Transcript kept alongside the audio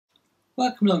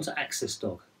Welcome along to Access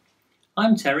Dog.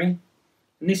 I'm Terry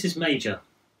and this is Major,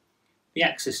 the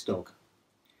Access Dog.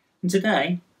 And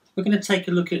today we're going to take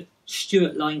a look at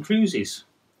Stuart Line Cruises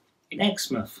in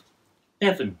Exmouth,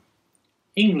 Devon,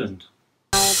 England.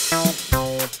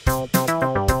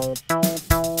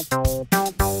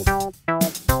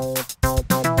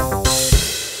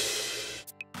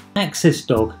 Access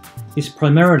Dog is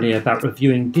primarily about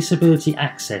reviewing disability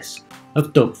access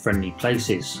of dog-friendly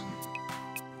places.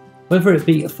 Whether it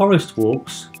be forest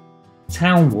walks,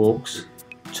 town walks,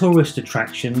 tourist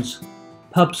attractions,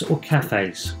 pubs or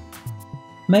cafes.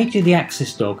 Major the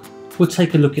Access Dog will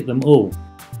take a look at them all,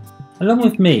 along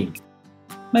with me,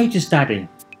 Major's daddy,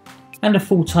 and a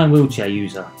full-time wheelchair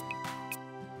user.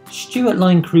 Stuart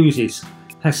Line Cruises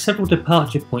has several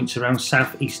departure points around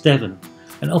South East Devon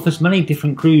and offers many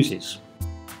different cruises.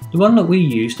 The one that we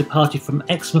used departed from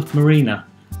Exmouth Marina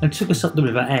and took us up the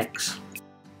River Exe.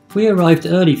 We arrived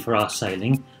early for our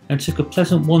sailing and took a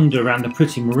pleasant wander around the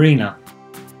pretty marina,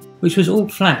 which was all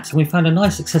flat, and we found a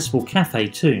nice accessible cafe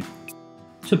too.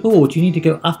 To board you need to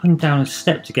go up and down a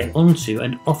step to get onto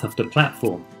and off of the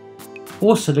platform.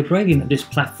 Also, the gradient of this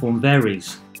platform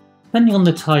varies, depending on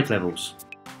the tide levels.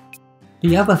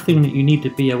 The other thing that you need to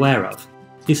be aware of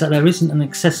is that there isn't an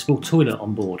accessible toilet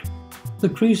on board. The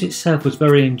cruise itself was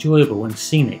very enjoyable and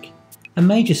scenic, and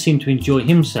Major seemed to enjoy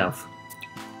himself.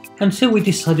 Until we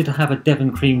decided to have a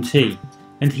Devon cream tea,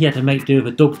 and he had to make do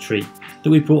with a dog treat that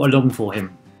we brought along for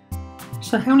him.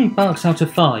 So how many barks out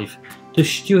of 5 does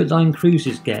Stuart Line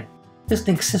Cruises get as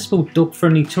an accessible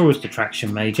dog-friendly tourist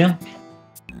attraction, Major?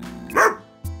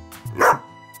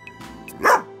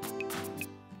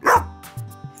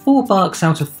 Four barks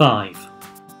out of 5.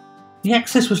 The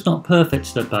access was not perfect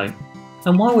to the boat,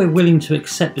 and while we're willing to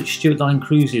accept that Stuart Line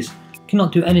Cruises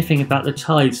cannot do anything about the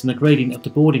tides and the gradient of the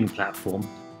boarding platform,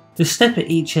 the step at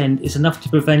each end is enough to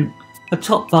prevent a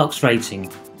top barks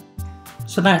rating.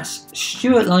 So that's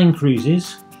Stuart Line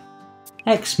Cruises,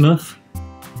 Exmouth,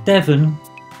 Devon,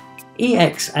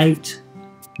 EX8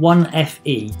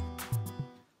 1FE.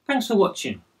 Thanks for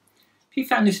watching. If you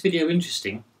found this video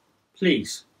interesting,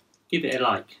 please give it a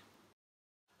like.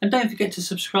 And don't forget to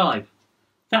subscribe,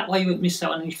 that way you won't miss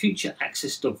out on any future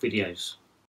Access Dog videos.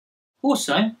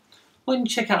 Also, why don't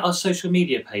you check out our social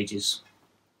media pages.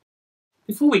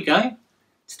 Before we go,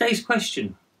 today's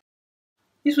question.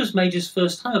 This was Major's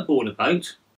first time aboard a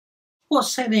boat. What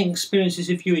sailing experiences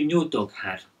have you and your dog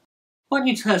had? Why don't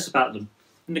you tell us about them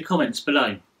in the comments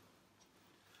below?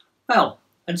 Well,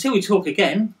 until we talk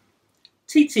again,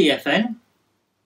 TTFN.